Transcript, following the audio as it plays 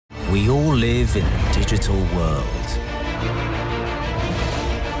We all live in a digital world.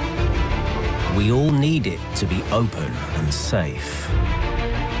 We all need it to be open and safe.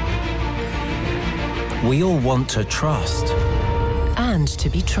 We all want to trust. And to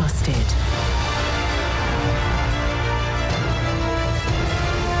be trusted.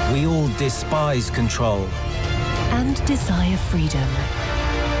 We all despise control. And desire freedom.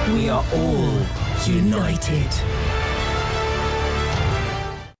 We are all united.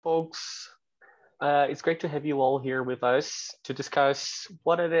 Folks, it's great to have you all here with us to discuss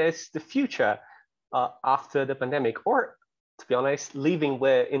what it is the future after the pandemic, or to be honest, living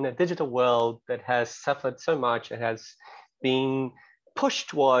in a digital world that has suffered so much and has been pushed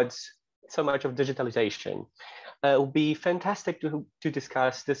towards so much of digitalization. It will be fantastic to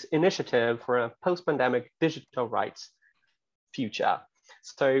discuss this initiative for a post-pandemic digital rights future.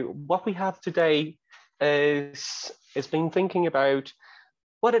 So what we have today is been thinking about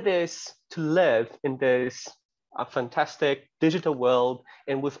what it is to live in this fantastic digital world,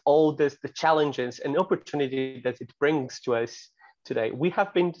 and with all the challenges and opportunity that it brings to us today. We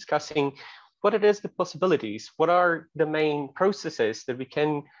have been discussing what it is, the possibilities, what are the main processes that we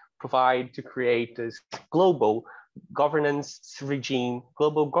can provide to create this global governance regime,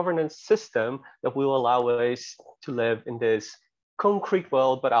 global governance system that will allow us to live in this concrete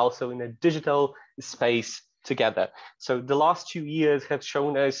world, but also in a digital space together. So the last 2 years have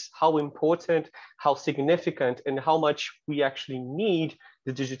shown us how important, how significant, and how much we actually need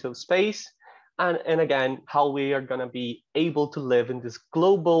the digital space. And again, how we are gonna be able to live in this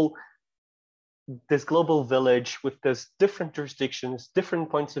global village with these different jurisdictions,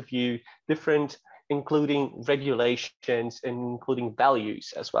 different points of view, different, including regulations and including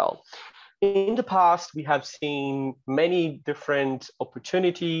values as well. In the past, we have seen many different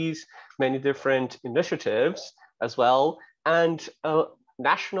opportunities, many different initiatives as well, and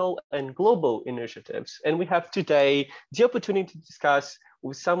national and global initiatives. And we have today the opportunity to discuss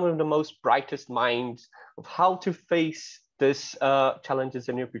with some of the most brightest minds of how to face these challenges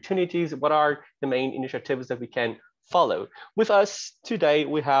and opportunities. What are the main initiatives that we can follow? With us today,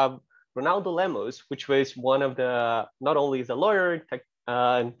 we have Ronaldo Lemos, which was one of the, not only is a lawyer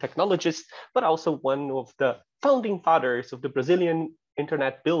and technologist, but also one of the founding fathers of the Brazilian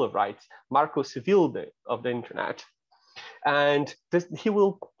Internet Bill of Rights, Marco Civil of the Internet. And he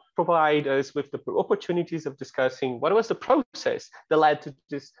will provide us with the opportunities of discussing what was the process that led to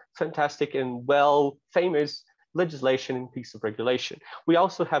this fantastic and famous legislation and piece of regulation. We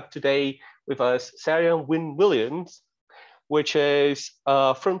also have today with us Sarah Wynne Williams, which is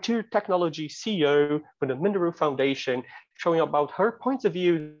Frontier Technology CEO for the Minderu Foundation, showing about her points of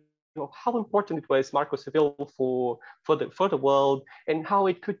view of how important it was Marco Civil for the world, and how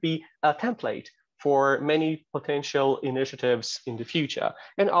it could be a template for many potential initiatives in the future.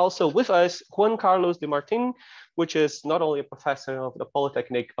 And also with us, Juan Carlos de Martin, which is not only a professor of the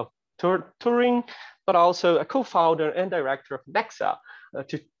Polytechnic of Turin, but also a co-founder and director of Nexa,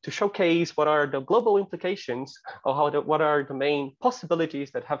 to showcase what are the global implications of what are the main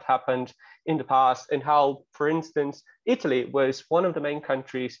possibilities that have happened in the past, and how, for instance, Italy was one of the main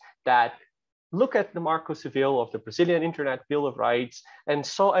countries that look at the Marco Civil of the Brazilian Internet Bill of Rights and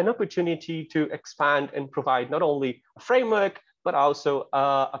saw an opportunity to expand and provide not only a framework, but also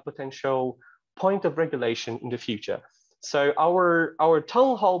a potential point of regulation in the future. So our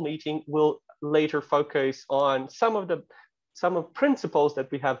town hall meeting will later focus on some of principles that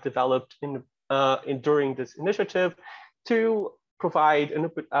we have developed during this initiative to provide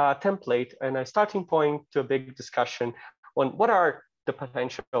a template and a starting point to a big discussion on what are the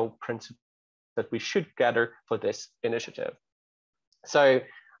potential principles that we should gather for this initiative. So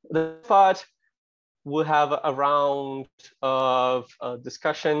the part we'll have a round of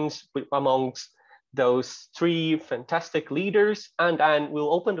discussions amongst those three fantastic leaders, and then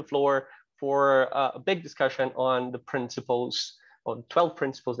we'll open the floor for a big discussion on the principles, on 12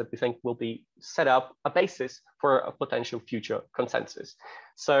 principles that we think will be set up a basis for a potential future consensus.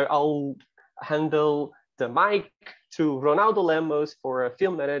 So I'll handle the mic to Ronaldo Lemos for a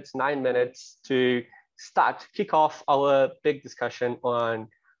few minutes, 9 minutes, to kick off our big discussion on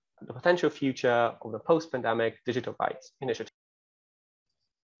the potential future of the post-pandemic digital rights initiative.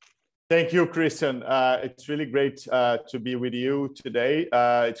 Thank you, Christian. It's really great to be with you today.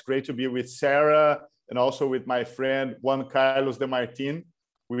 It's great to be with Sarah and also with my friend Juan Carlos de Martin,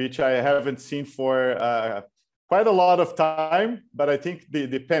 which I haven't seen for quite a lot of time, but I think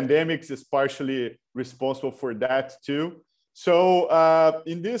the pandemic is partially responsible for that too. So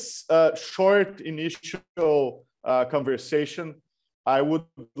in this short initial conversation, I would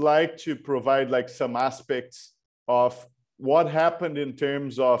like to provide some aspects of what happened in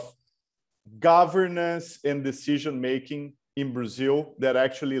terms of governance and decision-making in Brazil that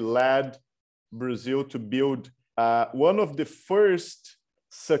actually led Brazil to build one of the first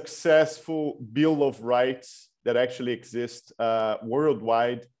successful Bill of Rights that actually exists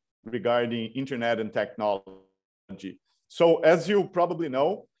worldwide regarding internet and technology. So as you probably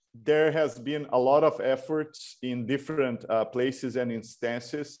know, there has been a lot of efforts in different places and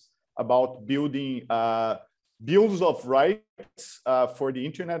instances about building bills of rights for the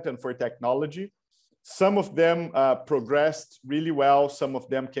internet and for technology. Some of them progressed really well. Some of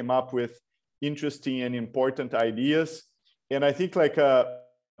them came up with interesting and important ideas. And I think like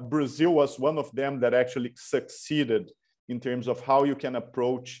Brazil was one of them that actually succeeded in terms of how you can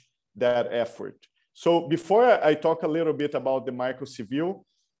approach that effort. So before I talk a little bit about the microcivil,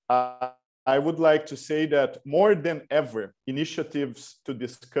 I would like to say that more than ever, initiatives to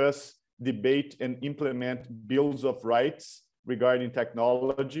discuss, debate, and implement bills of rights regarding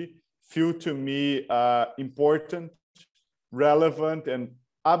technology feel to me important, relevant, and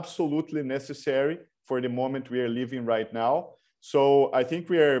absolutely necessary for the moment we are living right now. So I think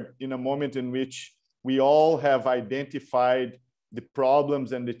we are in a moment in which we all have identified the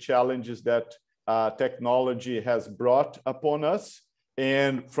problems and the challenges that technology has brought upon us.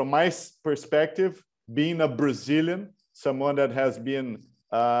 And from my perspective, being a Brazilian, someone that has been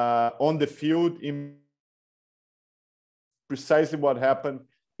on the field in precisely what happened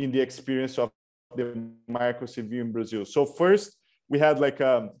in the experience of the microcivil in Brazil. So first, we had like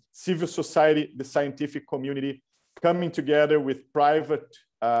a civil society, the scientific community coming together with private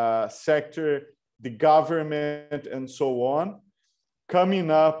sector, the government, and so on, coming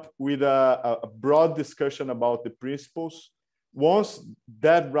up with a broad discussion about the principles. Once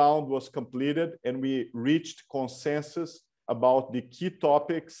that round was completed and we reached consensus about the key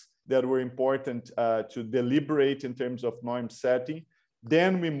topics that were important to deliberate in terms of norm setting,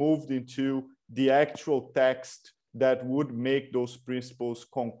 then we moved into the actual text that would make those principles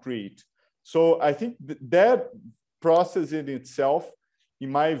concrete. So I think that process in itself,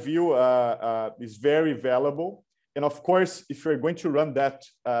 in my view, is very valuable. And of course, if we're going to run that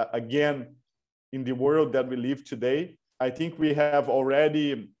again in the world that we live today, I think we have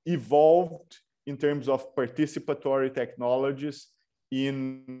already evolved in terms of participatory technologies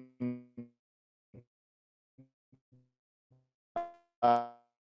in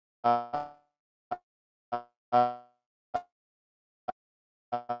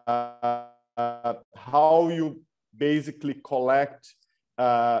how you basically collect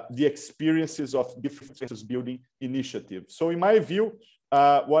the experiences of different building initiatives. So in my view,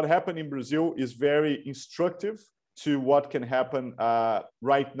 what happened in Brazil is very instructive to what can happen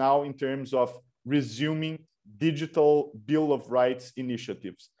right now in terms of resuming digital Bill of Rights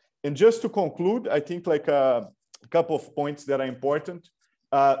initiatives. And just to conclude, I think like a couple of points that are important.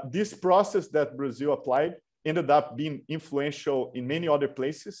 This process that Brazil applied ended up being influential in many other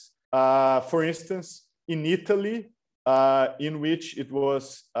places. For instance, in Italy, in which it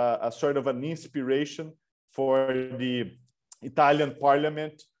was a sort of an inspiration for the Italian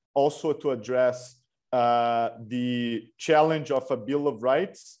parliament also to address the challenge of a Bill of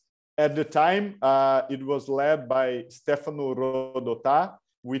Rights. At the time, it was led by Stefano Rodotà,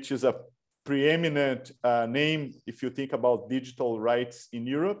 which is a preeminent name if you think about digital rights in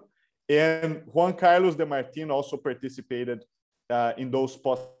Europe. And Juan Carlos de Martin also participated in those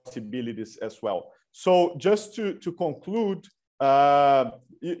possibilities as well. So just to conclude,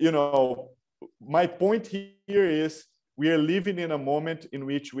 you know, my point here is we are living in a moment in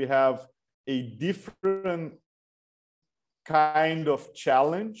which we have a different kind of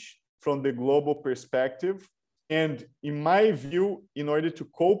challenge from the global perspective. And in my view, in order to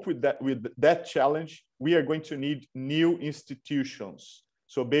cope with that challenge, we are going to need new institutions.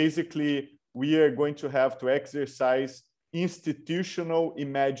 So basically, we are going to have to exercise institutional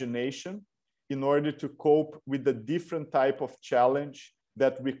imagination in order to cope with the different type of challenge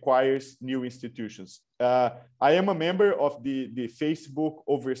that requires new institutions. I am a member of the Facebook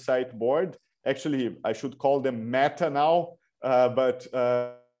Oversight Board. Actually, I should call them Meta now, but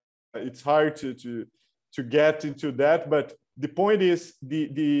it's hard to get into that. But the point is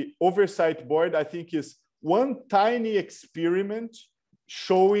the Oversight Board, I think, is one tiny experiment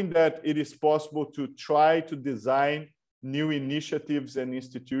showing that it is possible to try to design new initiatives and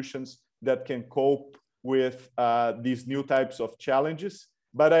institutions that can cope with these new types of challenges.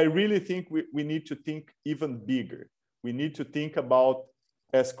 But I really think we need to think even bigger. We need to think about,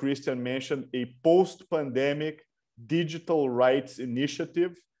 as Christian mentioned, a post-pandemic digital rights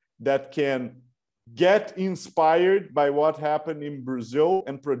initiative that can get inspired by what happened in Brazil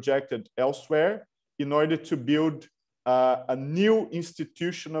and projected elsewhere in order to build a new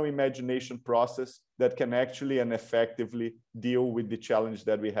institutional imagination process that can actually and effectively deal with the challenge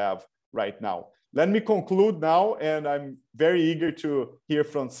that we have right now. Let me conclude now, and I'm very eager to hear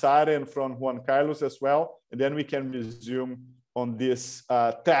from Sara and from Juan Carlos as well, and then we can resume on this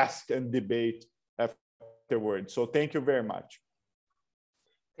task and debate afterwards. So thank you very much.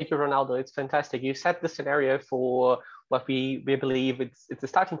 Thank you, Ronaldo. It's fantastic. You set the scenario for what we believe it's the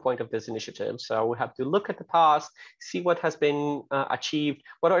starting point of this initiative. So we have to look at the past, see what has been achieved,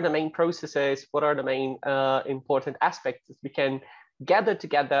 what are the main processes, what are the main important aspects that we can gather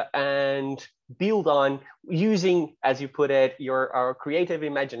together and build on using, as you put it, our creative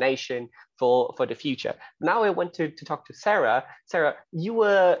imagination for the future. Now I want to talk to Sara. Sara, you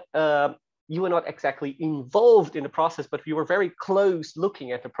were not exactly involved in the process, but you were very close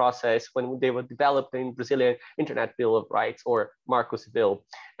looking at the process when they were developed in Brazilian Internet Bill of Rights, or Marco Civil.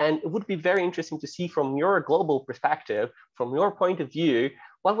 And it would be very interesting to see from your global perspective, from your point of view,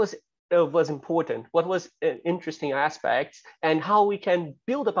 what was important, what was interesting aspects, and how we can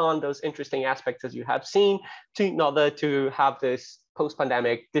build upon those interesting aspects as you have seen in order to have this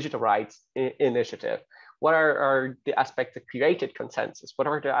post-pandemic digital rights initiative. What are the aspects that created consensus? What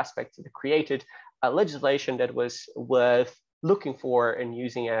are the aspects that created legislation that was worth looking for and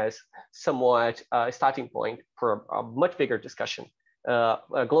using as somewhat a starting point for a much bigger discussion,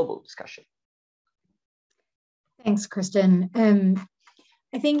 a global discussion? Thanks, Kristen.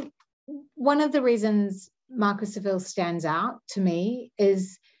 I think one of the reasons Marco Civil stands out to me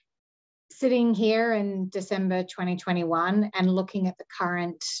is sitting here in December 2021 and looking at the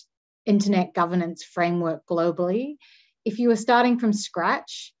current internet governance framework globally. If you were starting from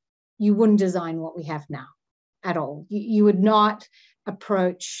scratch, you wouldn't design what we have now at all. You would not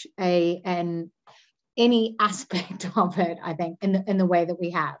approach any aspect of it, I think, in the way that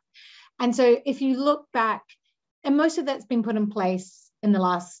we have. And so if you look back, and most of that's been put in place in the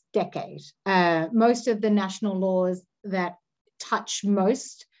last decade, most of the national laws that touch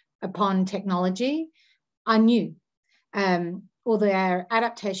most upon technology are new. Or they are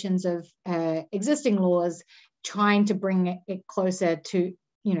adaptations of existing laws trying to bring it closer to,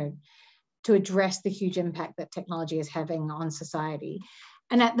 to address the huge impact that technology is having on society.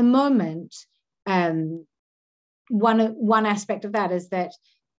 And at the moment, one aspect of that is that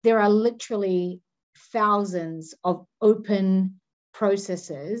there are literally thousands of open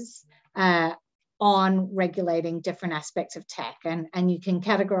processes on regulating different aspects of tech. And you can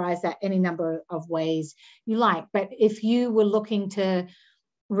categorize that any number of ways you like. But if you were looking to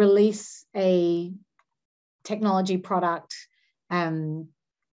release a technology product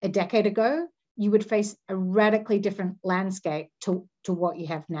a decade ago, you would face a radically different landscape to what you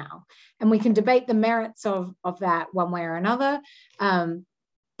have now. And we can debate the merits of that one way or another.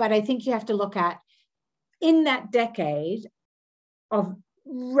 But I think you have to look at, in that decade of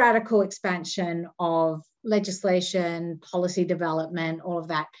radical expansion of legislation, policy development, all of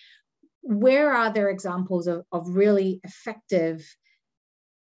that, where are there examples of really effective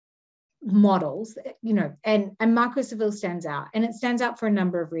models, and Marco Civil stands out, and it stands out for a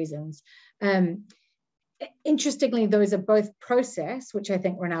number of reasons. Interestingly, those are both process, which I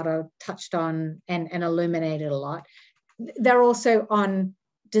think Ronaldo touched on and illuminated a lot. They're also on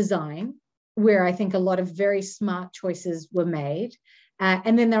design, where I think a lot of very smart choices were made.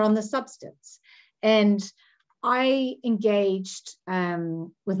 And then they're on the substance. And I engaged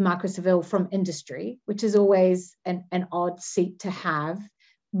with Marco Civil from industry, which is always an odd seat to have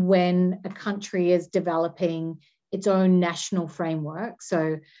when a country is developing its own national framework.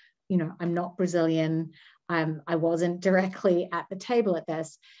 So, I'm not Brazilian. I wasn't directly at the table at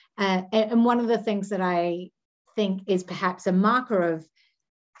this. And one of the things that I think is perhaps a marker of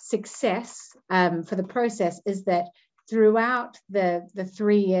success for the process is that throughout the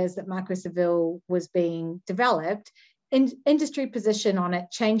 3 years that Marco Civil was being developed, industry position on it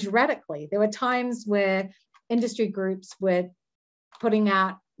changed radically. There were times where industry groups were putting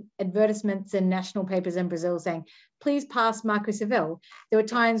out advertisements in national papers in Brazil saying, please pass Marco Civil. There were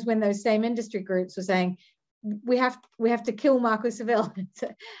times when those same industry groups were saying, we have to kill Marco Civil.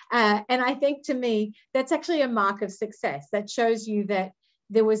 And I think, to me, that's actually a mark of success. That shows you that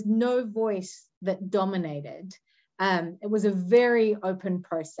there was no voice that dominated. It was a very open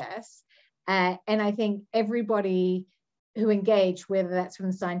process. And I think everybody who engaged, whether that's from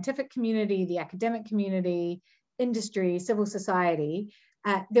the scientific community, the academic community, industry, civil society,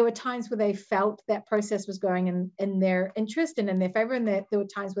 there were times where they felt that process was going in their interest and in their favor, and there were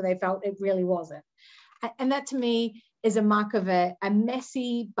times where they felt it really wasn't. And that, to me, is a mark of a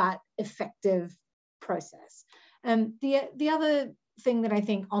messy but effective process. The other thing that I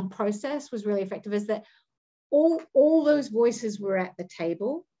think on process was really effective is that all those voices were at the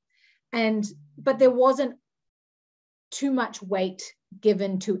table, but there wasn't too much weight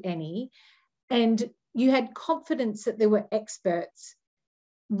given to any, and you had confidence that there were experts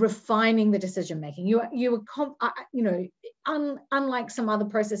refining the decision making. Unlike some other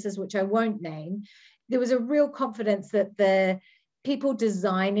processes which I won't name, there was a real confidence that the people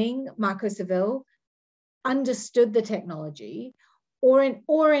designing Marco Civil understood the technology, or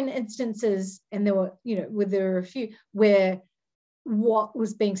in instances, and there were a few where what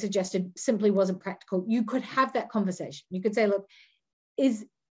was being suggested simply wasn't practical. You could have that conversation. You could say, look, is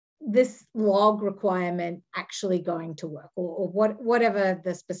this log requirement actually going to work, or whatever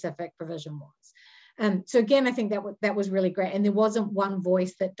the specific provision was. So again, I think that was really great. And there wasn't one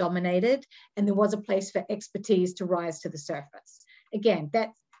voice that dominated, and there was a place for expertise to rise to the surface. Again,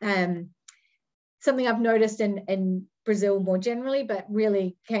 that's something I've noticed in Brazil more generally, but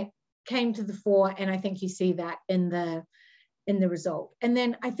really came to the fore. And I think you see that in the result. And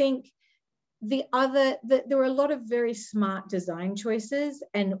then I think there were a lot of very smart design choices.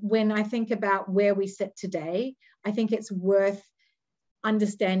 And when I think about where we sit today, I think it's worth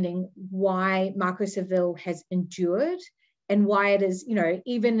understanding why Marco Civil has endured, and why it is,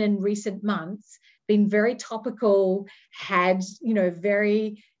 even in recent months, been very topical, had,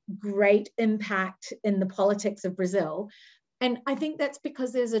 very great impact in the politics of Brazil. And I think that's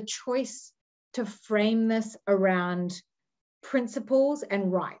because there's a choice to frame this around principles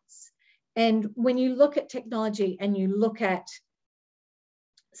and rights. And when you look at technology and you look at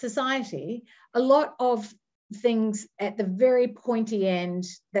society, a lot of things at the very pointy end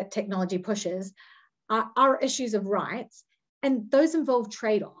that technology pushes are issues of rights, and those involve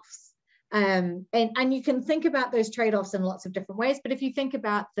trade-offs. And you can think about those trade-offs in lots of different ways, but if you think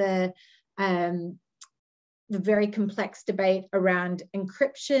about the very complex debate around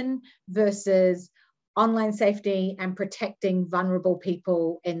encryption versus online safety and protecting vulnerable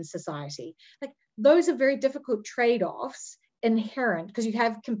people in society, like those are very difficult trade-offs inherent, because you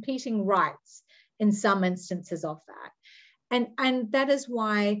have competing rights in some instances of that. And that is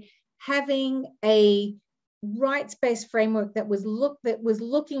why having a rights-based framework that was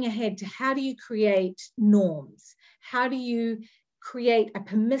looking ahead to how do you create norms, how do you create a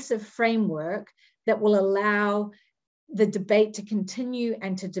permissive framework that will allow the debate to continue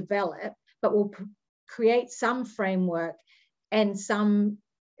and to develop, but will create some framework and some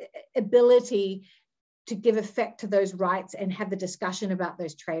ability to give effect to those rights and have the discussion about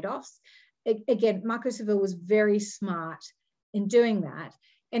those trade-offs. Again, Marco Civil was very smart in doing that.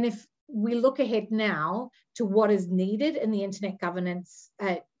 And if we look ahead now to what is needed in the internet governance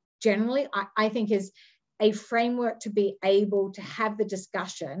generally, I think is a framework to be able to have the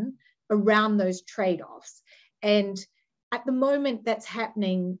discussion around those trade-offs. And at the moment that's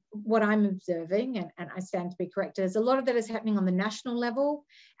happening, what I'm observing, and I stand to be corrected, is a lot of that is happening on the national level,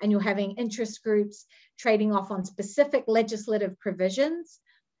 and you're having interest groups trading off on specific legislative provisions,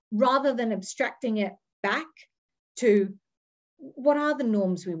 rather than abstracting it back to what are the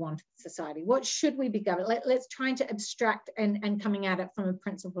norms we want in society? What should we be governing? Let's try to abstract and coming at it from a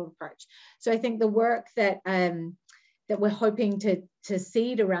principled approach. So I think the work that we're hoping to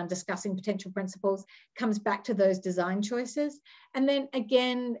seed around discussing potential principles comes back to those design choices. And then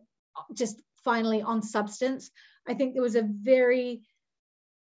again, just finally on substance, I think there was a very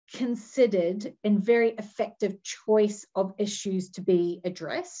considered and very effective choice of issues to be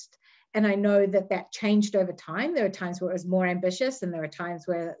addressed. And I know that changed over time. There are times where it was more ambitious, and there are times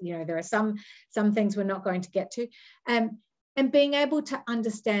where, there are some things we're not going to get to. And being able to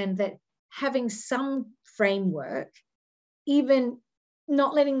understand that having some framework, even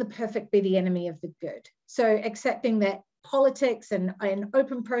not letting the perfect be the enemy of the good. So accepting that politics and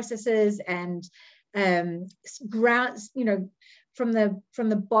open processes and grounds, from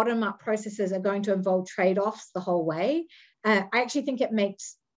the bottom up processes are going to involve trade-offs the whole way. I actually think it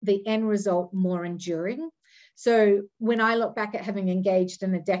makes the end result more enduring. So when I look back at having engaged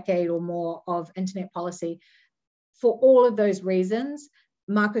in a decade or more of internet policy, for all of those reasons,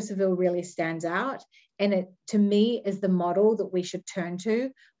 Marco Civil really stands out. And it, to me, is the model that we should turn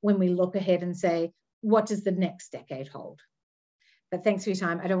to when we look ahead and say, what does the next decade hold? But thanks for your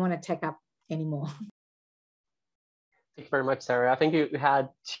time. I don't want to take up any more. Thank you very much, Sarah. I think you had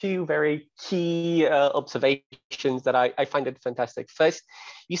two very key observations that I find it fantastic. First,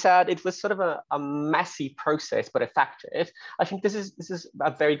 you said it was sort of a messy process, but effective. I think this is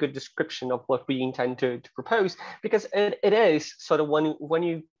a very good description of what we intend to propose, because it is sort of when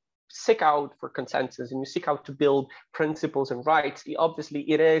you seek out for consensus and you seek out to build principles and rights, obviously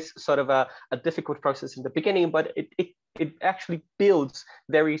it is sort of a difficult process in the beginning, but it actually builds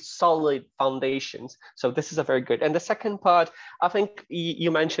very solid foundations. So this is a very good. And the second part, I think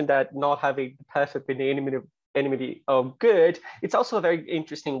you mentioned that not having perfect enmity of good, it's also a very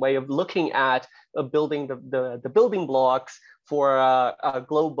interesting way of looking at building the building blocks for a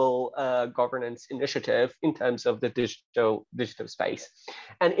global governance initiative in terms of the digital space.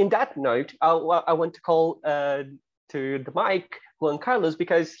 And in that note, I want to call to the mic Juan Carlos,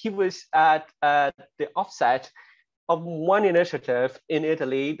 because he was at the offset of one initiative in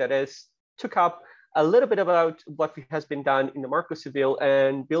Italy that took up a little bit about what has been done in the Marco Civil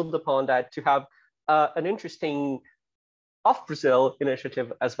and build upon that to have an interesting off Brazil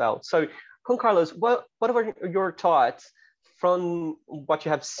initiative as well. So Juan Carlos, what are your thoughts from what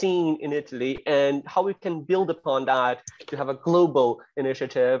you have seen in Italy and how we can build upon that to have a global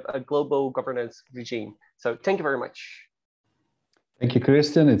initiative, a global governance regime? So thank you very much. Thank you,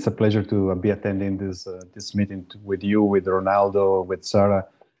 Christian. It's a pleasure to be attending this meeting with you, with Ronaldo, with Sarah,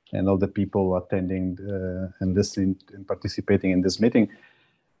 and all the people attending and listening and participating in this meeting.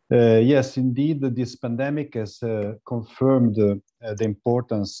 Yes, indeed, this pandemic has confirmed the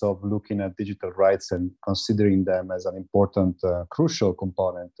importance of looking at digital rights and considering them as an important, crucial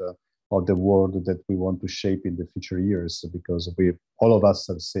component of the world that we want to shape in the future years, because all of us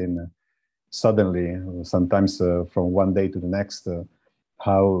have seen suddenly, sometimes from one day to the next,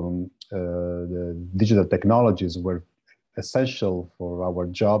 how the digital technologies were essential for our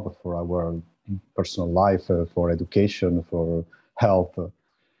job, for our personal life, for education, for health.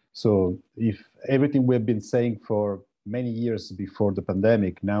 So if everything we've been saying for many years before the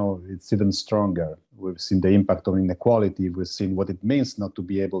pandemic, now it's even stronger. We've seen the impact on inequality. We've seen what it means not to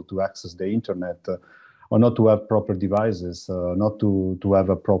be able to access the internet, or not to have proper devices, not to have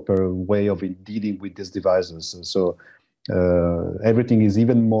a proper way of dealing with these devices. So everything is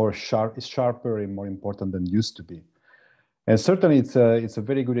even more sharper and more important than it used to be. And certainly it's a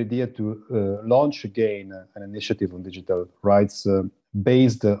very good idea to launch again an initiative on digital rights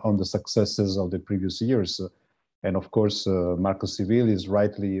based on the successes of the previous years. And of course, Marco Civil is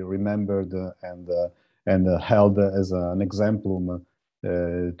rightly remembered and held as an exemplum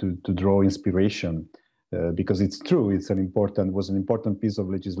to draw inspiration. Because it's true, was an important piece of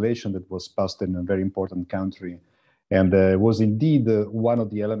legislation that was passed in a very important country, and was indeed one of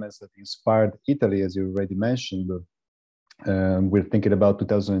the elements that inspired Italy, as you already mentioned. We're thinking about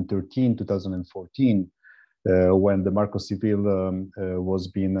 2013, 2014, when the Marco Civil was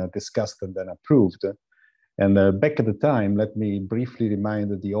being discussed and then approved. And back at the time, let me briefly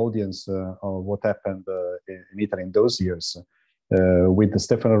remind the audience of what happened in Italy in those years. With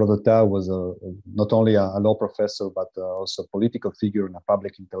Stefano Rodotà was not only a law professor, but also a political figure and a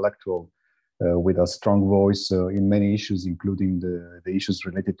public intellectual with a strong voice in many issues, including the issues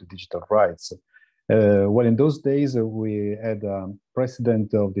related to digital rights. Well, in those days, we had a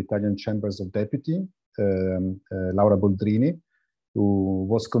president of the Italian Chambers of Deputy, Laura Boldrini, who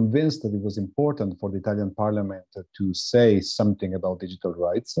was convinced that it was important for the Italian parliament to say something about digital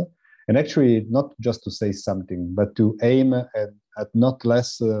rights. And actually, not just to say something, but to aim at not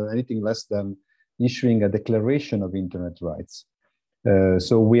anything less than issuing a declaration of internet rights.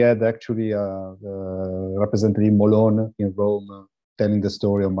 So we had actually Representative Molon in Rome telling the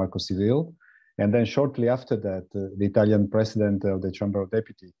story of Marco Civil. And then shortly after that, the Italian president of the Chamber of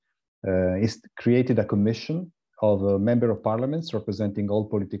Deputies created a commission of member of parliaments representing all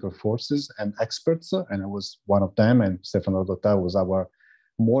political forces and experts. And I was one of them, and Stefano Rodotà was our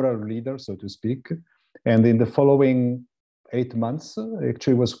moral leader, so to speak. And in the following 8 months,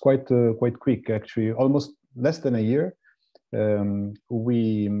 actually was quite quick, actually almost less than a year,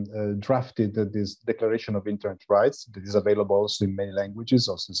 we drafted this Declaration of Internet Rights that is available also in many languages,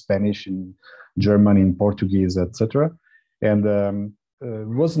 also in Spanish, in German, in Portuguese, etc. And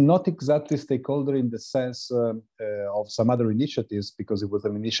was not exactly stakeholder in the sense of some other initiatives, because it was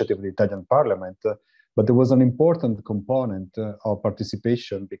an initiative of the Italian Parliament, but there was an important component of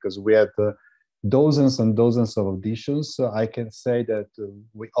participation because we had dozens and dozens of auditions. I can say that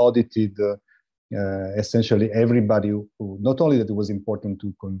we audited essentially everybody who, not only that it was important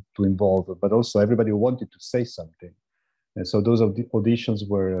to involve, but also everybody who wanted to say something. And so those auditions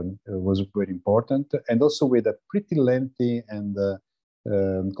was very important, and also with a pretty lengthy and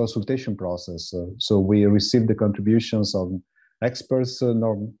consultation process. So we received the contributions of experts,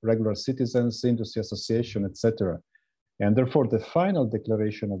 regular citizens, industry association, etc. And therefore, the final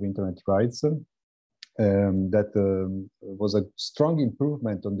Declaration of Internet Rights that was a strong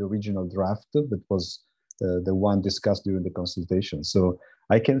improvement on the original draft that was the one discussed during the consultation. So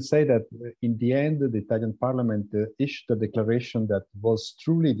I can say that in the end, the Italian parliament issued a declaration that was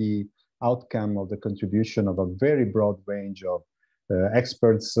truly the outcome of the contribution of a very broad range of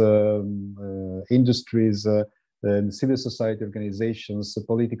experts, industries, civil society organizations,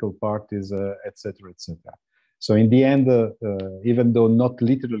 political parties, etc., etc. So in the end, even though not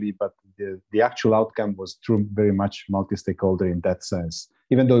literally, but the actual outcome was true, very much multi-stakeholder in that sense,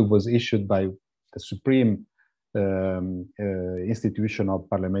 even though it was issued by the supreme institution of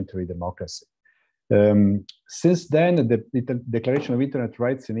parliamentary democracy. Since then, the Declaration of Internet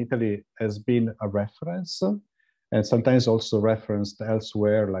Rights in Italy has been a reference, and sometimes also referenced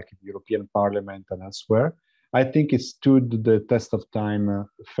elsewhere, like in the European Parliament and elsewhere. I think it stood the test of time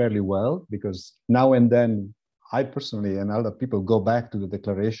fairly well, because now and then, I personally and other people go back to the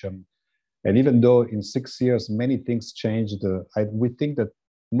declaration. And even though in 6 years, many things changed, we think that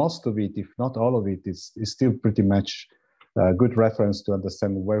most of it, if not all of it, is still pretty much a good reference to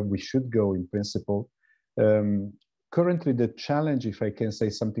understand where we should go in principle. Currently, the challenge, if I can say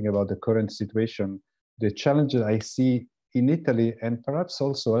something about the current situation, the challenge that I see in Italy and perhaps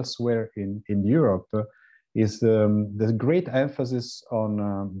also elsewhere in Europe is the great emphasis on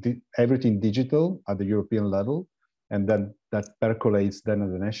everything digital at the European level, and then that percolates then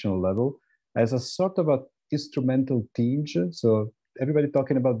at the national level as a sort of a instrumental tinge. So everybody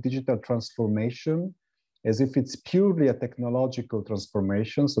talking about digital transformation as if it's purely a technological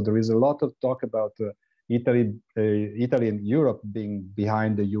transformation. So there is a lot of talk about Italy and Europe being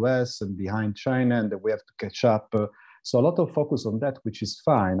behind the US and behind China, and that we have to catch up. So a lot of focus on that, which is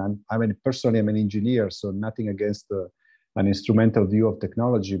fine. I mean, personally, I'm an engineer, so nothing against an instrumental view of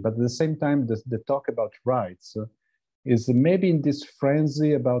technology. But at the same time, the talk about rights is maybe in this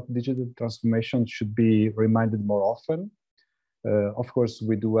frenzy about digital transformation should be reminded more often. Of course,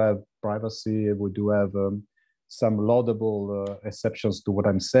 we do have privacy. We do have some laudable exceptions to what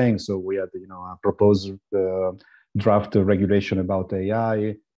I'm saying. So we had, a proposed draft regulation about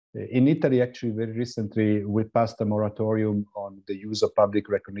AI. In Italy, actually, very recently, we passed a moratorium on the use of public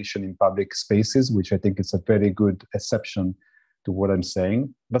recognition in public spaces, which I think is a very good exception to what I'm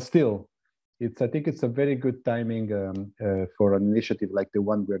saying. But still, I think it's a very good timing for an initiative like the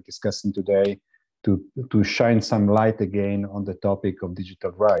one we're discussing today to shine some light again on the topic of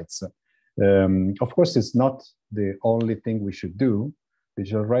digital rights. Of course, it's not the only thing we should do.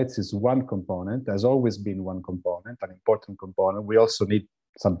 Digital rights is one component, has always been one component, an important component. We also need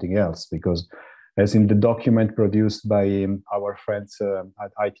something else, because as in the document produced by our friends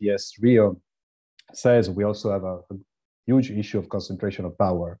at ITS Rio says, we also have a huge issue of concentration of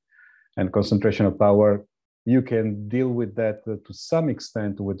power. And concentration of power, you can deal with that to some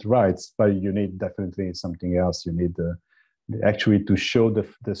extent with rights, but you need definitely something else. You need actually to show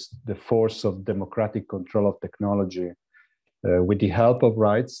the force of democratic control of technology with the help of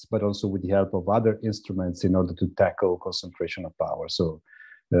rights, but also with the help of other instruments in order to tackle concentration of power. So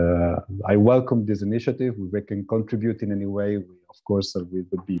I welcome this initiative. We can contribute in any way. Of course, we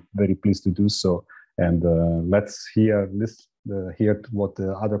would be very pleased to do so. And let's hear what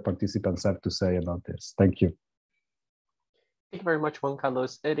the other participants have to say about this. Thank you. Thank you very much, Juan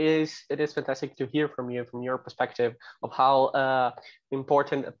Carlos. It is fantastic to hear from you, from your perspective of how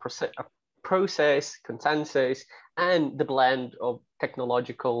important a process, consensus, and the blend of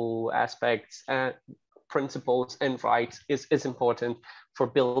technological aspects and principles and rights is important for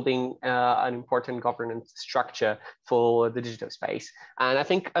building an important governance structure for the digital space. And I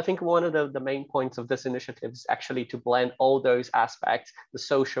think one of the main points of this initiative is actually to blend all those aspects, the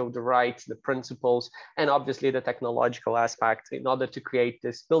social, the rights, the principles, and obviously the technological aspect, in order to create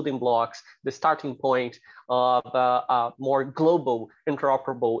this building blocks, the starting point of a more global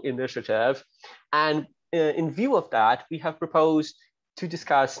interoperable initiative. And in view of that, we have proposed to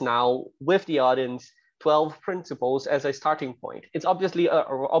discuss now with the audience 12 principles as a starting point. It's obviously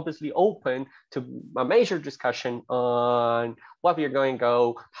open to a major discussion on what we're going to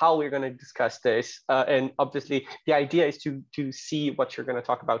go, how we're going to discuss this. And obviously the idea is to see what you're going to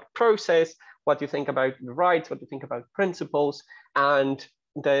talk about process, what you think about the rights, what you think about principles, and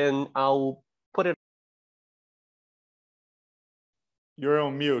then I'll put it. You're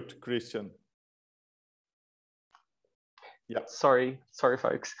on mute, Christian. Yeah. Sorry,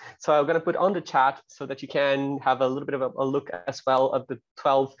 folks. So I'm going to put on the chat so that you can have a little bit of a look as well of the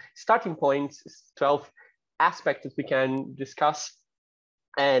 12 starting points, 12 aspects that we can discuss.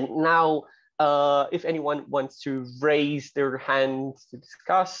 And now, if anyone wants to raise their hand to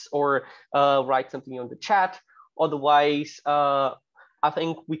discuss or write something on the chat, otherwise, I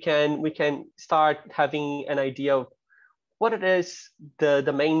think we can start having an idea of what it is,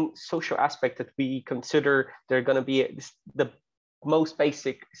 the main social aspect that we consider they're going to be the most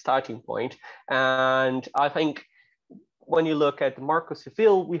basic starting point. And I think when you look at the Marco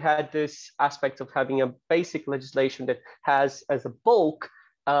Civil, we had this aspect of having a basic legislation that has as a bulk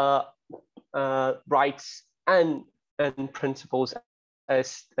rights and principles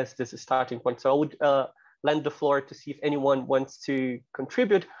as this starting point. So I would lend the floor to see if anyone wants to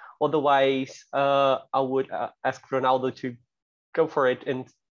contribute. Otherwise, I would ask Ronaldo to go for it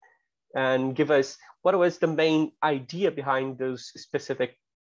and give us what was the main idea behind those specific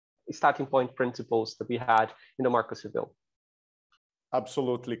starting point principles that we had in the Marco Civil.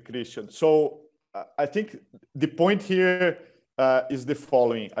 Absolutely, Christian. So I think the point here is the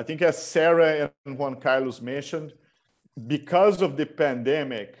following. I think as Sarah and Juan Carlos mentioned, because of the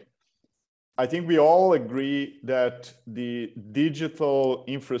pandemic, I think we all agree that the digital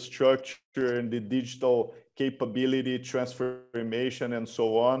infrastructure and the digital capability, transformation, and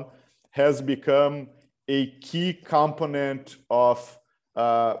so on has become a key component of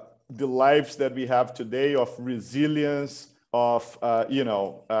the lives that we have today, of resilience, of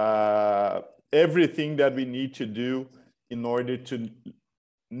everything that we need to do in order to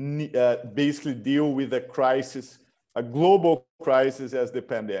basically deal with a crisis, a global crisis as the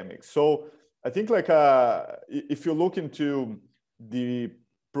pandemic. So I think like if you look into the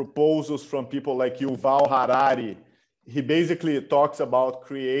proposals from people like Yuval Harari, he basically talks about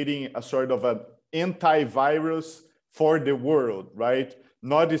creating a sort of an antivirus for the world, right?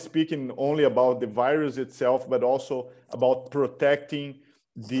 Not speaking only about the virus itself, but also about protecting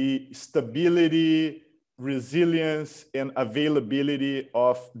the stability, resilience, and availability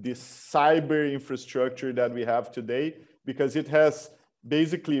of the cyber infrastructure that we have today, because it has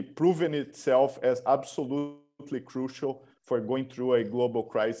basically proven itself as absolutely crucial for going through a global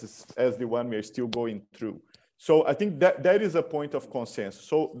crisis as the one we are still going through. So I think that is a point of consensus.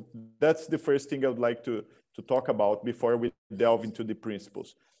 So that's the first thing I would like to talk about before we delve into the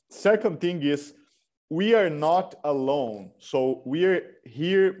principles. Second thing is, we are not alone. So we are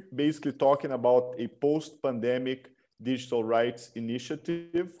here basically talking about a post-pandemic digital rights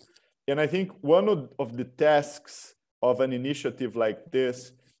initiative. And I think one of the tasks of an initiative like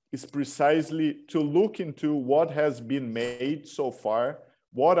this is precisely to look into what has been made so far,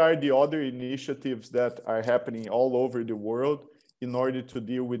 what are the other initiatives that are happening all over the world in order to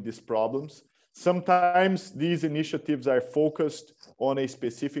deal with these problems. Sometimes these initiatives are focused on a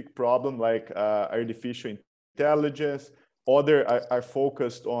specific problem like artificial intelligence, other are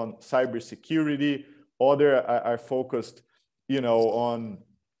focused on cybersecurity, other are focused, on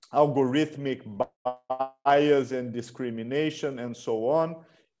algorithmic bias and discrimination and so on.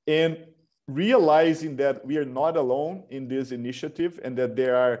 And realizing that we are not alone in this initiative and that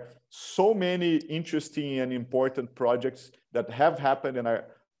there are so many interesting and important projects that have happened and are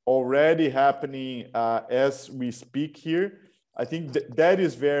already happening as we speak here, I think that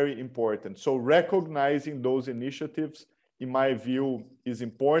is very important. So recognizing those initiatives, in my view, is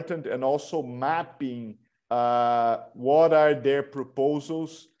important, and also mapping what are their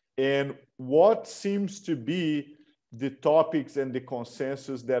proposals and what seems to be the topics and the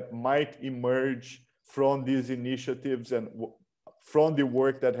consensus that might emerge from these initiatives and from the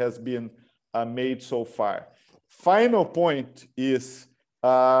work that has been made so far. Final point is,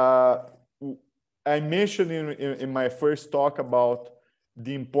 I mentioned in my first talk about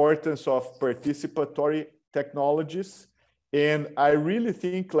the importance of participatory technologies. And I really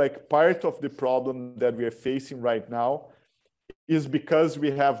think like part of the problem that we are facing right now is because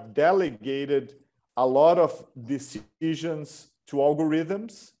we have delegated a lot of decisions to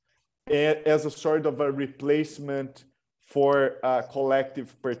algorithms as a sort of a replacement for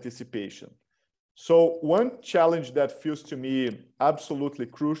collective participation. So one challenge that feels to me absolutely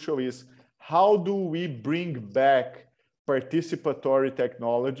crucial is, how do we bring back participatory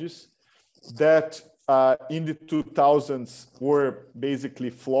technologies that in the 2000s were basically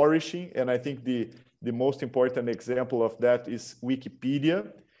flourishing? And I think the most important example of that is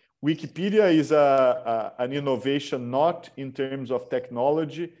Wikipedia. Wikipedia is an innovation not in terms of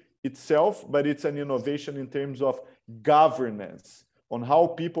technology itself, but it's an innovation in terms of governance, on how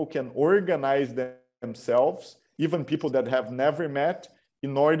people can organize themselves, even people that have never met,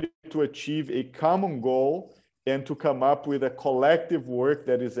 in order to achieve a common goal and to come up with a collective work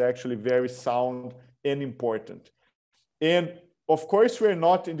that is actually very sound and important. And of course, we're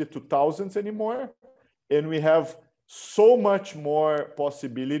not in the 2000s anymore, and we have so much more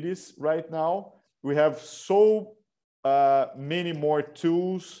possibilities right now. We have so many more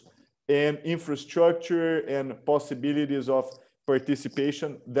tools and infrastructure and possibilities of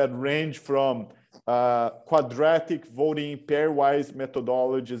participation that range from quadratic voting, pairwise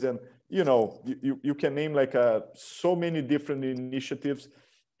methodologies, and you know, you can name like so many different initiatives.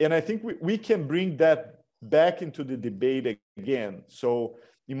 And I think we can bring that back into the debate again. So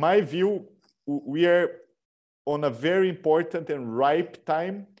in my view, we are on a very important and ripe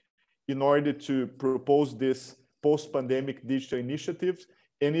time in order to propose this post-pandemic digital initiatives.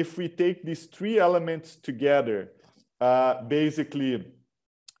 And if we take these three elements together, basically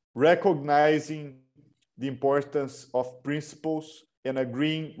recognizing the importance of principles and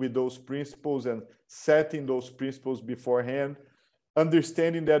agreeing with those principles and setting those principles beforehand,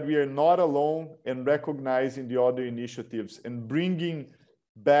 understanding that we are not alone and recognizing the other initiatives and bringing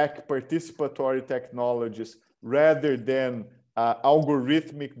back participatory technologies rather than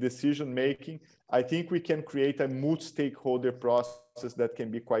algorithmic decision-making, I think we can create a multi-stakeholder process that can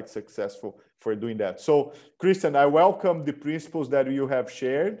be quite successful for doing that. So, Christian, I welcome the principles that you have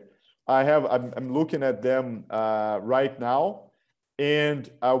shared. I'm looking at them right now, and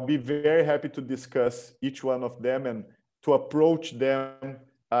I'll be very happy to discuss each one of them and to approach them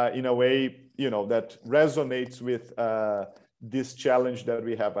in a way, you know, that resonates with this challenge that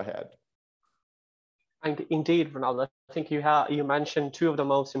we have ahead. And indeed, Ronaldo, I think you mentioned two of the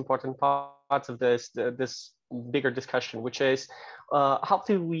most important parts of this bigger discussion, which is how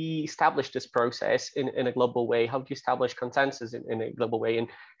do we establish this process in a global way? How do you establish consensus in a global way?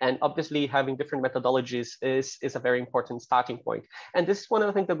 And obviously having different methodologies is a very important starting point. And this is one of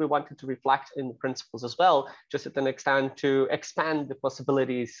the things that we wanted to reflect in the principles as well, just at an extent to expand the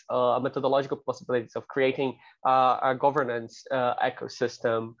possibilities, methodological possibilities of creating a governance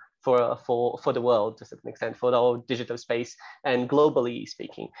ecosystem for the world, to a certain extent, for the whole digital space and globally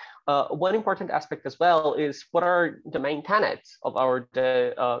speaking. One important aspect as well is what are the main tenets of our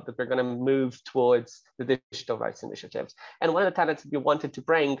that we're going to move towards the digital rights initiatives. And one of the tenets that we wanted to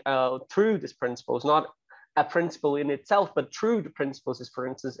bring through these principles, not a principle in itself, but through the principles is, for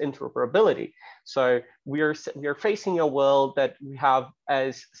instance, interoperability. So we are facing a world that we have,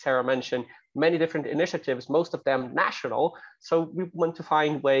 as Sarah mentioned, many different initiatives, most of them national. So we want to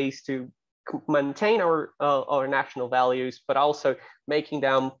find ways to maintain our national values, but also making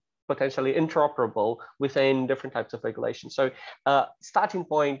them potentially interoperable within different types of regulations. So starting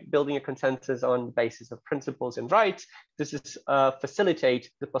point, building a consensus on the basis of principles and rights. This is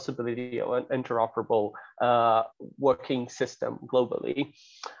facilitate the possibility of an interoperable working system globally.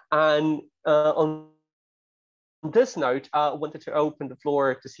 And on this note, I wanted to open the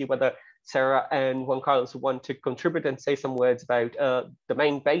floor to see whether Sarah and Juan Carlos want to contribute and say some words about the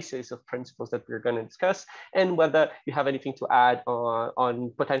main basis of principles that we're going to discuss, and whether you have anything to add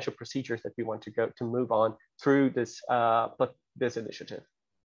on potential procedures that we want to move on through this this initiative.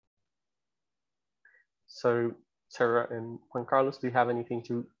 So Sarah and Juan Carlos, do you have anything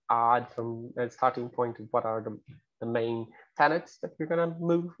to add from a starting point of what are the main tenets that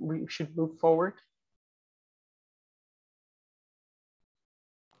we should move forward?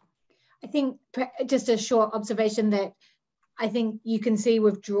 I think just a short observation that I think you can see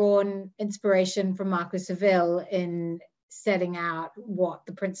we've drawn inspiration from Marco Seville in setting out what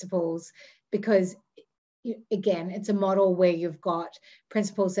the principles, because again, it's a model where you've got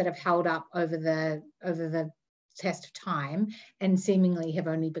principles that have held up over the test of time and seemingly have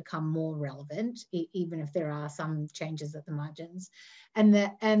only become more relevant, even if there are some changes at the margins. And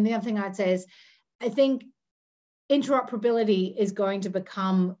the other thing I'd say is, I think interoperability is going to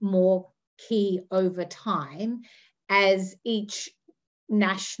become more key over time as each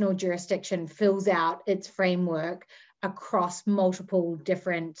national jurisdiction fills out its framework across multiple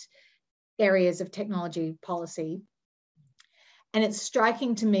different areas of technology policy. And it's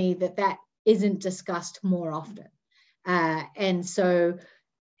striking to me that that isn't discussed more often. And so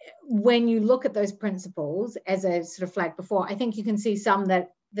when you look at those principles, as I sort of flagged before, I think you can see some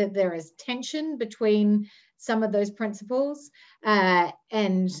that there is tension between some of those principles.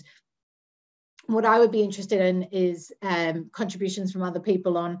 And what I would be interested in is contributions from other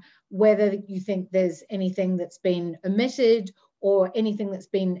people on whether you think there's anything that's been omitted or anything that's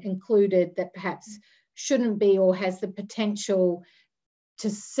been included that perhaps shouldn't be or has the potential to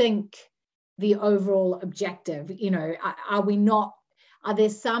sink the overall objective. You know, are there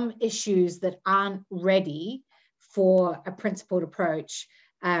some issues that aren't ready for a principled approach?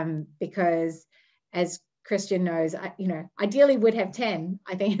 Because as Christian knows, ideally would have 10.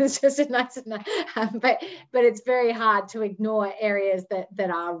 I think it's just a nice enough, but it's very hard to ignore areas that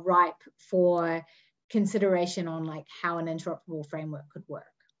are ripe for consideration on like how an interoperable framework could work.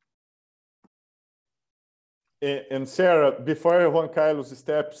 And Sarah, before Juan Carlos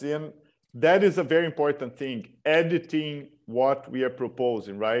steps in, that is a very important thing, editing what we are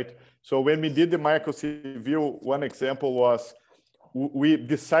proposing, right? So when we did the Marco Seville, one example was we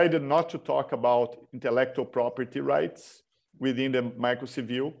decided not to talk about intellectual property rights within the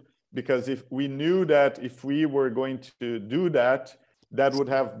microcivil, because if we knew that if we were going to do that, that would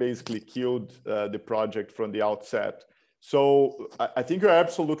have basically killed the project from the outset. So I think you're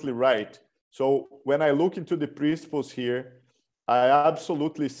absolutely right. So when I look into the principles here, I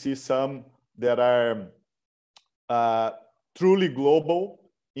absolutely see some that are truly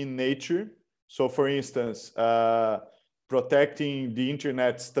global in nature. So for instance, protecting the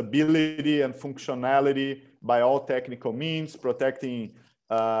internet stability and functionality by all technical means, protecting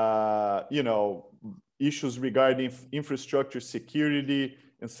issues regarding infrastructure security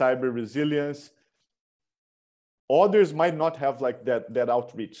and cyber resilience. Others might not have like that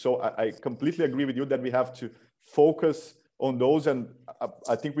outreach. So I completely agree with you that we have to focus on those, and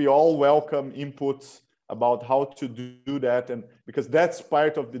I think we all welcome inputs about how to do that, and because that's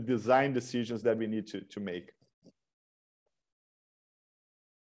part of the design decisions that we need to make.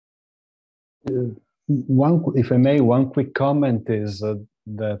 If I may, one quick comment is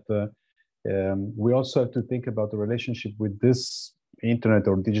that we also have to think about the relationship with this internet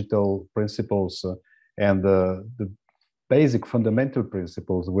or digital principles and the basic fundamental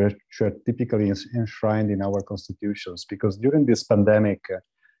principles which are typically enshrined in our constitutions, because during this pandemic,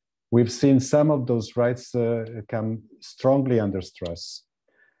 we've seen some of those rights come strongly under stress.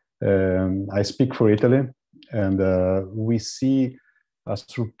 I speak for Italy, and we see a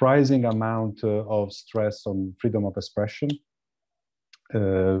surprising amount of stress on freedom of expression.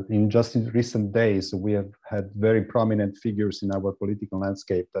 In recent days, we have had very prominent figures in our political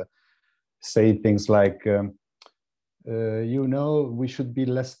landscape say things like, we should be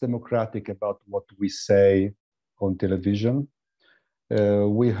less democratic about what we say on television.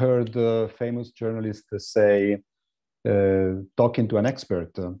 We heard famous journalists say, talking to an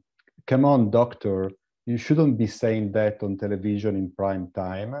expert, come on, doctor, you shouldn't be saying that on television in prime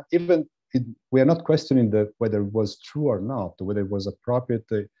time. Even we are not questioning whether it was true or not, whether it was appropriate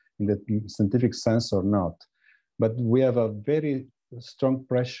in the scientific sense or not. But we have a very strong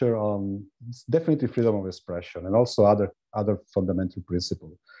pressure on definitely freedom of expression and also other fundamental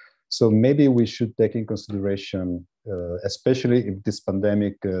principles. So maybe we should take in consideration, especially if this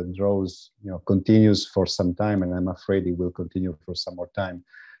pandemic continues for some time, and I'm afraid it will continue for some more time.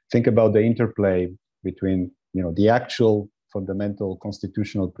 Think about the interplay between the actual fundamental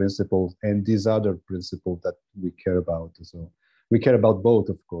constitutional principles and these other principles that we care about. So we care about both,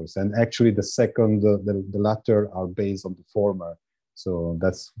 of course, and actually the second, the latter are based on the former. So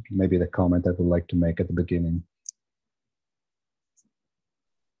that's maybe the comment I would like to make at the beginning.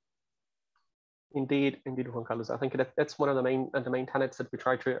 Indeed, Juan Carlos. I think that's one of the main tenets that we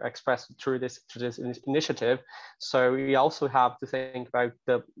try to express through this initiative. So we also have to think about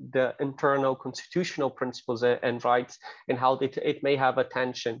the internal constitutional principles and rights, and how it may have a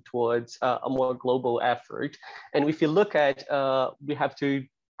tension towards a more global effort. And if you look at, we have to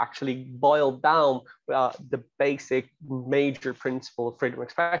actually boil down the basic major principle of freedom of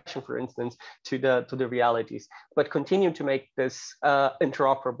expression, for instance, to the realities, but continue to make this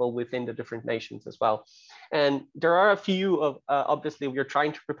interoperable within the different nations as well. And there are a few of, obviously, we're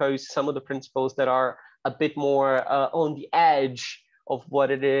trying to propose some of the principles that are a bit more on the edge of what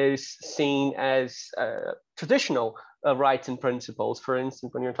it is seen as traditional rights and principles. For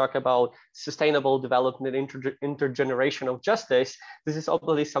instance, when you're talking about sustainable development, intergenerational justice, this is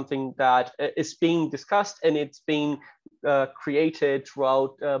obviously something that is being discussed, and it's being created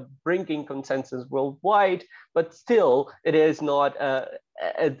throughout bringing consensus worldwide, but still it is not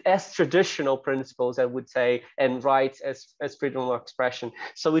as traditional principles, I would say, and rights as freedom of expression.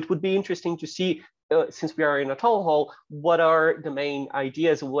 So it would be interesting to see, since we are in a town hall, what are the main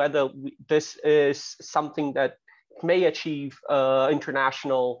ideas, whether this is something that may achieve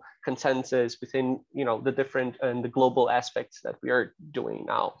international consensus within the different and the global aspects that we are doing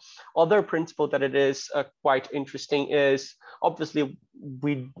now. Other principle that it is quite interesting is, obviously,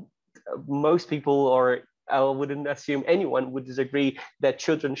 most people, or I wouldn't assume anyone would disagree that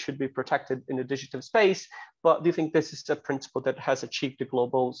children should be protected in the digital space, but do you think this is a principle that has achieved a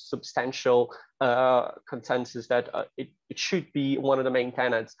global substantial consensus that it should be one of the main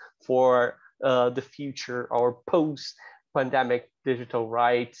tenets for the future or post-pandemic digital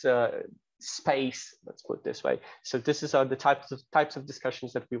rights space, let's put it this way? So this is the types of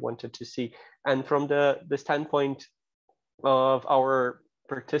discussions that we wanted to see. And from the standpoint of our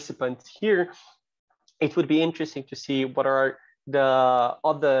participants here, it would be interesting to see what are the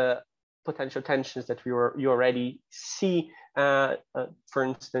other potential tensions that you already see. For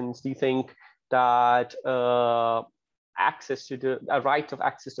instance, do you think that access to a right of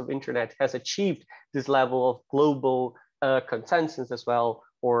access to internet has achieved this level of global a consensus as well,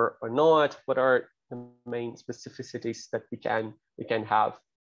 or not? What are the main specificities that we can have?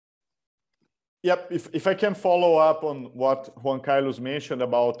 Yep, if I can follow up on what Juan Carlos mentioned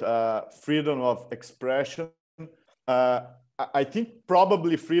about freedom of expression, I think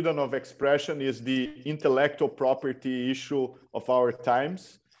probably freedom of expression is the intellectual property issue of our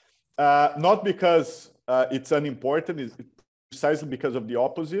times. Not because it's unimportant, it's precisely because of the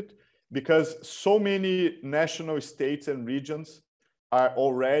opposite, because so many national states and regions are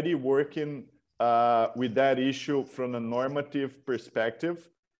already working with that issue from a normative perspective.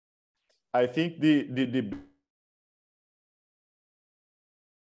 I think the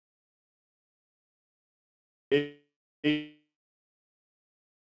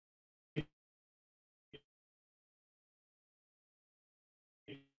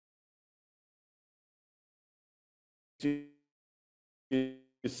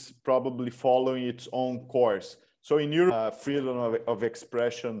is probably following its own course. So in Europe, freedom of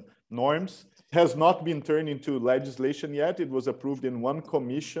expression norms has not been turned into legislation yet. It was approved in one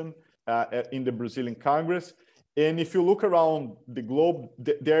commission in the Brazilian Congress. And if you look around the globe,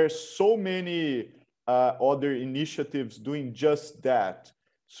 there are so many other initiatives doing just that.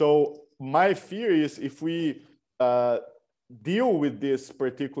 So my fear is if we deal with this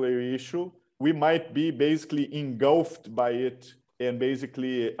particular issue, we might be basically engulfed by it and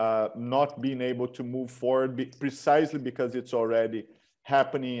basically not being able to move forward precisely because it's already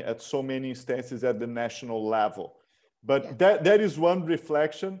happening at so many instances at the national level. But that is one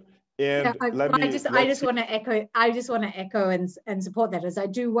reflection. And I just want to echo and support that, as I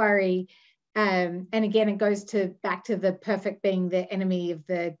do worry. And again, it goes back to the perfect being the enemy of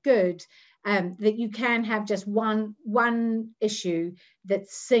the good, that you can have just one issue that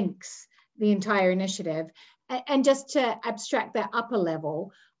sinks the entire initiative. And just to abstract that up a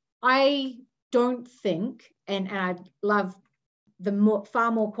level, I don't think, and I'd love the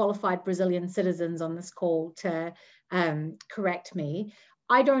far more qualified Brazilian citizens on this call to correct me,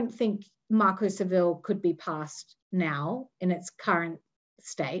 I don't think Marco Civil could be passed now in its current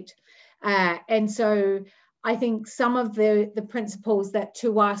state. And so I think some of the principles that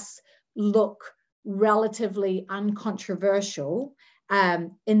to us look relatively uncontroversial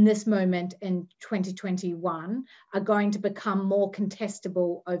in this moment in 2021 are going to become more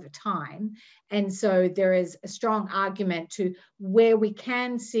contestable over time. And so there is a strong argument to where we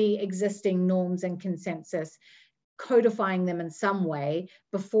can see existing norms and consensus, codifying them in some way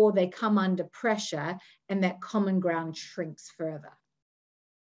before they come under pressure and that common ground shrinks further.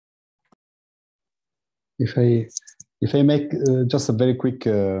 If I make just a very quick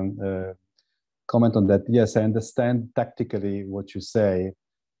comment on that, yes, I understand tactically what you say.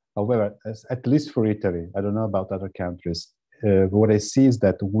 However, at least for Italy, I don't know about other countries, what I see is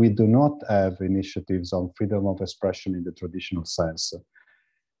that we do not have initiatives on freedom of expression in the traditional sense.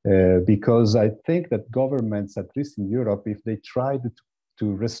 Because I think that governments, at least in Europe, if they tried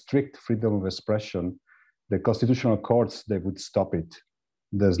to restrict freedom of expression, the constitutional courts, they would stop it.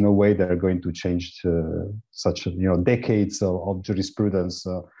 There's no way they're going to change such decades of jurisprudence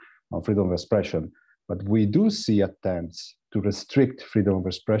on freedom of expression. But we do see attempts to restrict freedom of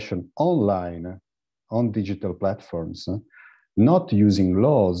expression online, on digital platforms, not using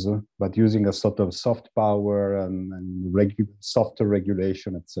laws, but using a sort of soft power and softer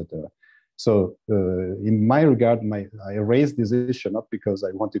regulation, etc. So in my regard, I raised this issue not because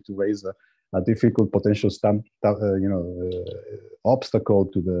I wanted to raise a difficult potential obstacle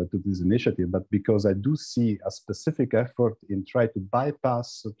to this initiative, but because I do see a specific effort in trying to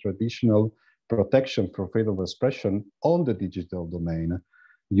bypass traditional protection for freedom of expression on the digital domain,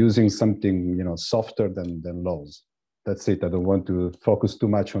 using something softer than laws. That's it. I don't want to focus too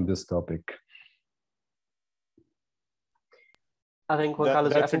much on this topic. I think Juan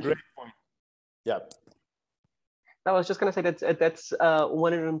Carlos, that's a great point. Yeah. I was just going to say that's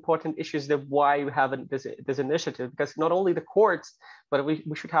one of the important issues that why we have this initiative, because not only the courts, but we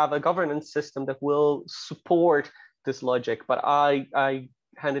should have a governance system that will support this logic. But I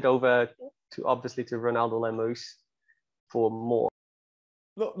hand it over to Ronaldo Lemos for more.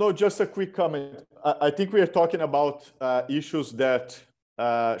 No, just a quick comment. I think we are talking about issues that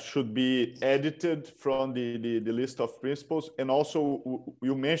should be edited from the list of principles. And also,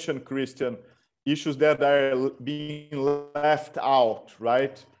 you mentioned, Christian, issues that are being left out,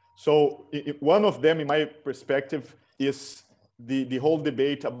 right? So one of them, in my perspective, is the whole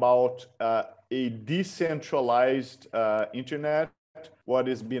debate about a decentralized internet, what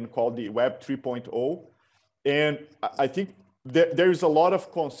is being called the Web 3.0. And I think there is a lot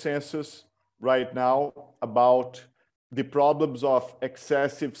of consensus right now about the problems of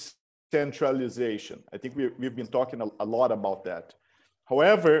excessive decentralization. I think we've been talking a lot about that.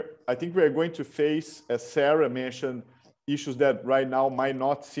 However, I think we are going to face, as Sarah mentioned, issues that right now might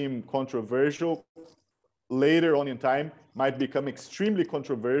not seem controversial, later on in time might become extremely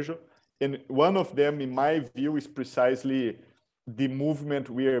controversial. And one of them, in my view, is precisely the movement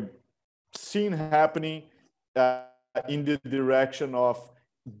we are seeing happening in the direction of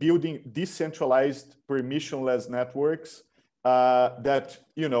building decentralized permissionless networks that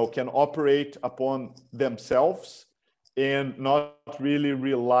can operate upon themselves and not really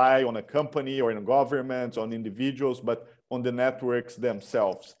rely on a company or on a government, on individuals, but on the networks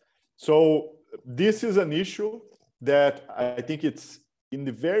themselves. So this is an issue that I think it's in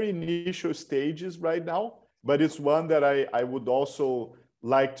the very initial stages right now, but it's one that I would also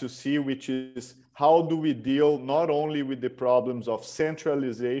like to see, which is how do we deal not only with the problems of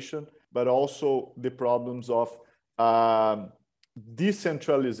centralization, but also the problems of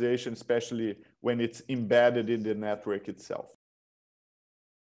decentralization, especially when it's embedded in the network itself.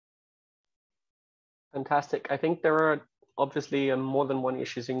 Fantastic. I think there are obviously more than one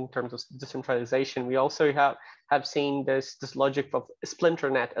issues in terms of decentralization. We also have seen this logic of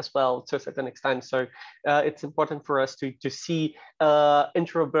splinter net as well to a certain extent. So it's important for us to see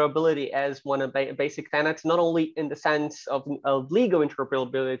interoperability as one of the basic tenets, not only in the sense of legal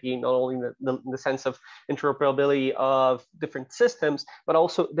interoperability, not only in the sense of interoperability of different systems, but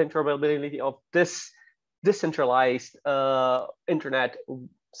also the interoperability of this decentralized internet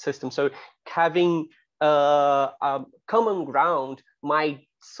system. So having common ground might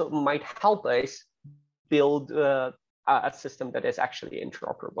help us build a system that is actually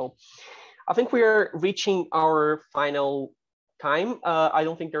interoperable. I think we are reaching our final time. I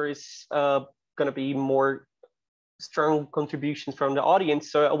don't think there is going to be more strong contributions from the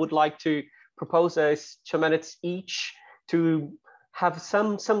audience, so I would like to propose us 2 minutes each to have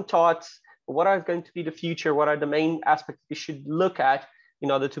some thoughts. What are going to be the future? What are the main aspects we should look at in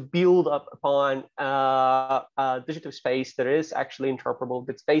order to build up upon a digital space that is actually interoperable,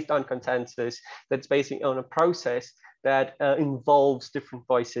 that's based on consensus, that's based on a process that involves different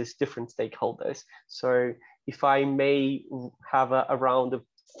voices, different stakeholders. So if I may have a round of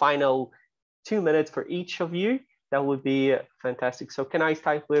final 2 minutes for each of you, that would be fantastic. So can I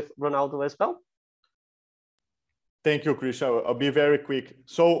start with Ronaldo as well? Thank you, Christian. I'll be very quick.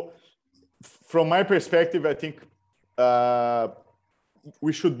 So from my perspective, I think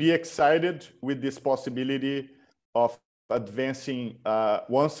we should be excited with this possibility of advancing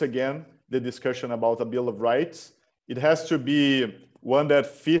once again the discussion about a Bill of Rights. It has to be one that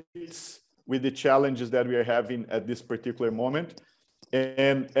fits with the challenges that we are having at this particular moment.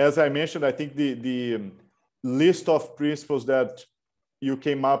 And as I mentioned, I think the list of principles that you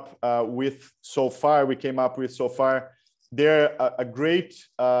came up with so far, they're a great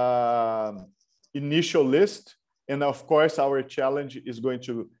initial list. And of course, our challenge is going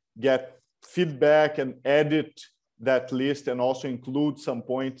to get feedback and edit that list and also include some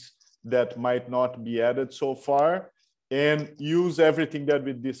points that might not be added so far, and use everything that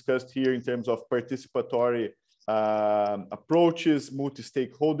we discussed here in terms of participatory approaches,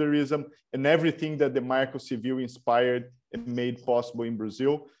 multi-stakeholderism, and everything that the Marco Civil inspired and made possible in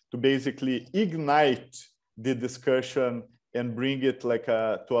Brazil to basically ignite the discussion and bring it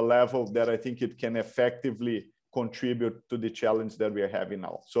to a level that I think it can effectively contribute to the challenge that we are having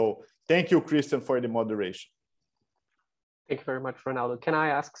now. So thank you, Christian, for the moderation. Thank you very much, Ronaldo. Can I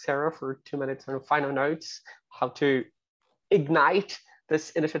ask Sarah for 2 minutes on final notes, how to ignite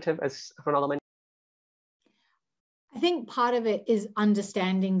this initiative, as Ronaldo mentioned? I think part of it is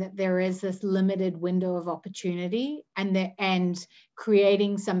understanding that there is this limited window of opportunity and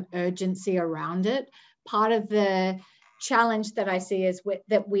creating some urgency around it. Part of the challenge that I see is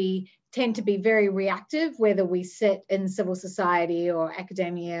that we tend to be very reactive, whether we sit in civil society or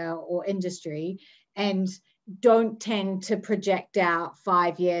academia or industry, and don't tend to project out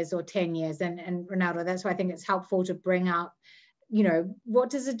 5 years or 10 years. And Ronaldo, that's why I think it's helpful to bring up, what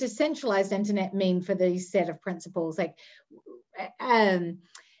does a decentralized internet mean for these set of principles? And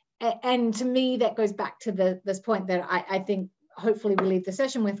to me, that goes back to this point that I think hopefully we leave the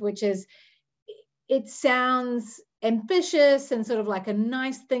session with, which is it sounds ambitious and sort of like a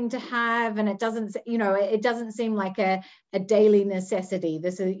nice thing to have, and it doesn't seem like a daily necessity.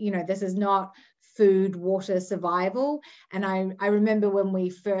 This is not food, water, survival. And I remember when we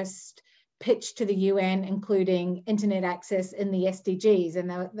first pitched to the UN, including internet access in the SDGs, and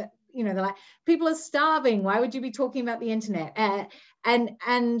they're like, people are starving. Why would you be talking about the internet? And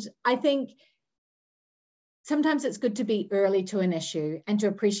I think sometimes it's good to be early to an issue and to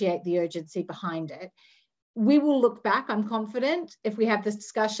appreciate the urgency behind it. we will look back, I'm confident, if we have this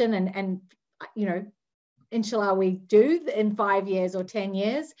discussion and you know, inshallah we do in 5 years or 10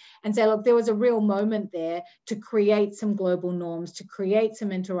 years, and say, look, there was a real moment there to create some global norms, to create some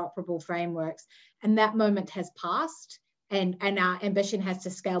interoperable frameworks, and that moment has passed, and our ambition has to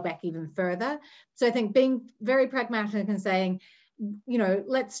scale back even further. So I think being very pragmatic and saying, you know,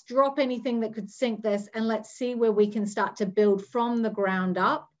 let's drop anything that could sink this, and let's see where we can start to build from the ground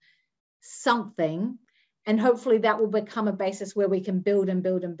up something, and hopefully that will become a basis where we can build and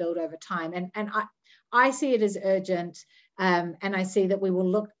build and build over time. And I see it as urgent, and I see that we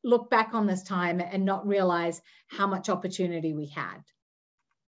will look back on this time and not realize how much opportunity we had.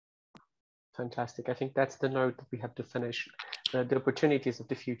 Fantastic. I think that's the note that we have to finish, the opportunities of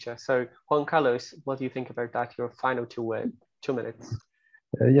the future. So Juan Carlos, what do you think about that? Your final 2 minutes.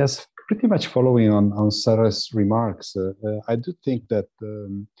 Yes, pretty much following on Sarah's remarks. I do think that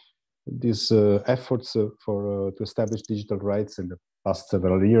these efforts to establish digital rights in the past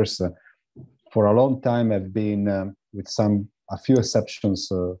several years, for a long time, have been, with a few exceptions,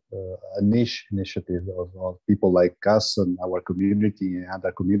 a niche initiative of people like us and our community and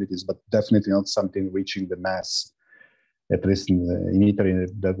other communities, but definitely not something reaching the mass. At least in Italy,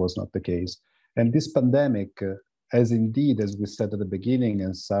 that was not the case. And this pandemic, as indeed, as we said at the beginning,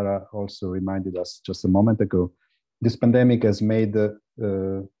 and Sarah also reminded us just a moment ago, this pandemic has made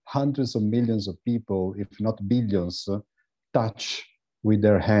hundreds of millions of people, if not billions, touch with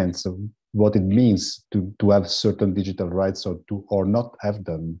their hands what it means to have certain digital rights or not have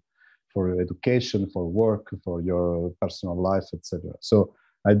them, for education, for work, for your personal life, etc. So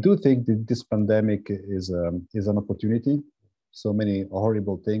I do think that this pandemic is an opportunity. So many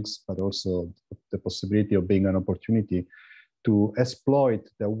horrible things, but also the possibility of being an opportunity to exploit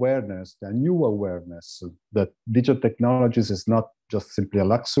the awareness, the new awareness that digital technologies is not just simply a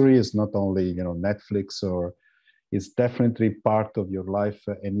luxury. It's not only, you know, Netflix, or it's definitely part of your life.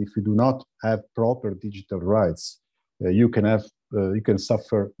 And if you do not have proper digital rights, you can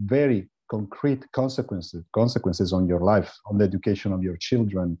suffer very concrete consequences on your life, on the education of your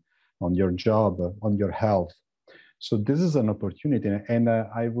children, on your job, on your health. So this is an opportunity, and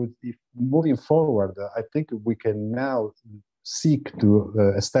if moving forward, I think we can now seek to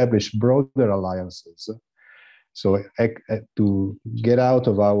establish broader alliances. So to get out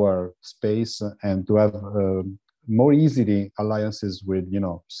of our space and to have more easily alliances with, you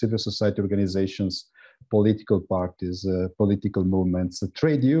know, civil society organizations, political parties, political movements,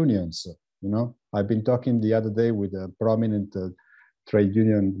 trade unions. You know, I've been talking the other day with a prominent trade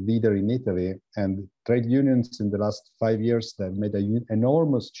union leader in Italy, and trade unions in the last 5 years, they've made an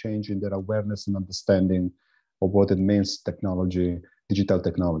enormous change in their awareness and understanding of what it means, technology, digital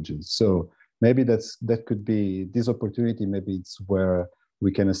technologies. So maybe that could be this opportunity. Maybe it's where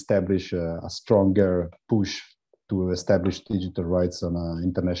we can establish a stronger push to establish digital rights on an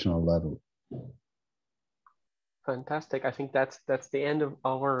international level. Fantastic. I think that's the end of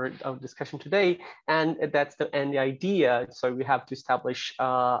our discussion today, and that's the idea. So we have to establish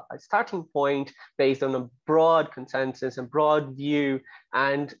a starting point based on a broad consensus and broad view,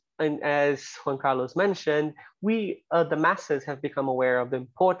 and as Juan Carlos mentioned, we the masses have become aware of the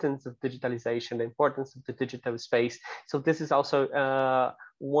importance of digitalization, the importance of the digital space. So this is also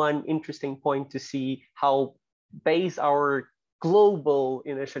one interesting point to see how base our global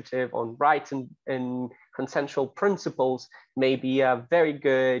initiative on rights and consensual principles may be a very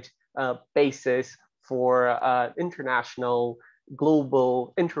good basis for international,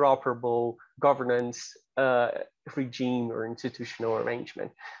 global, interoperable governance regime or institutional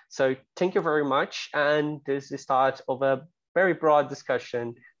arrangement. So thank you very much. And this is the start of a very broad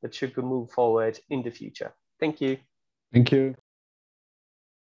discussion that should move forward in the future. Thank you. Thank you.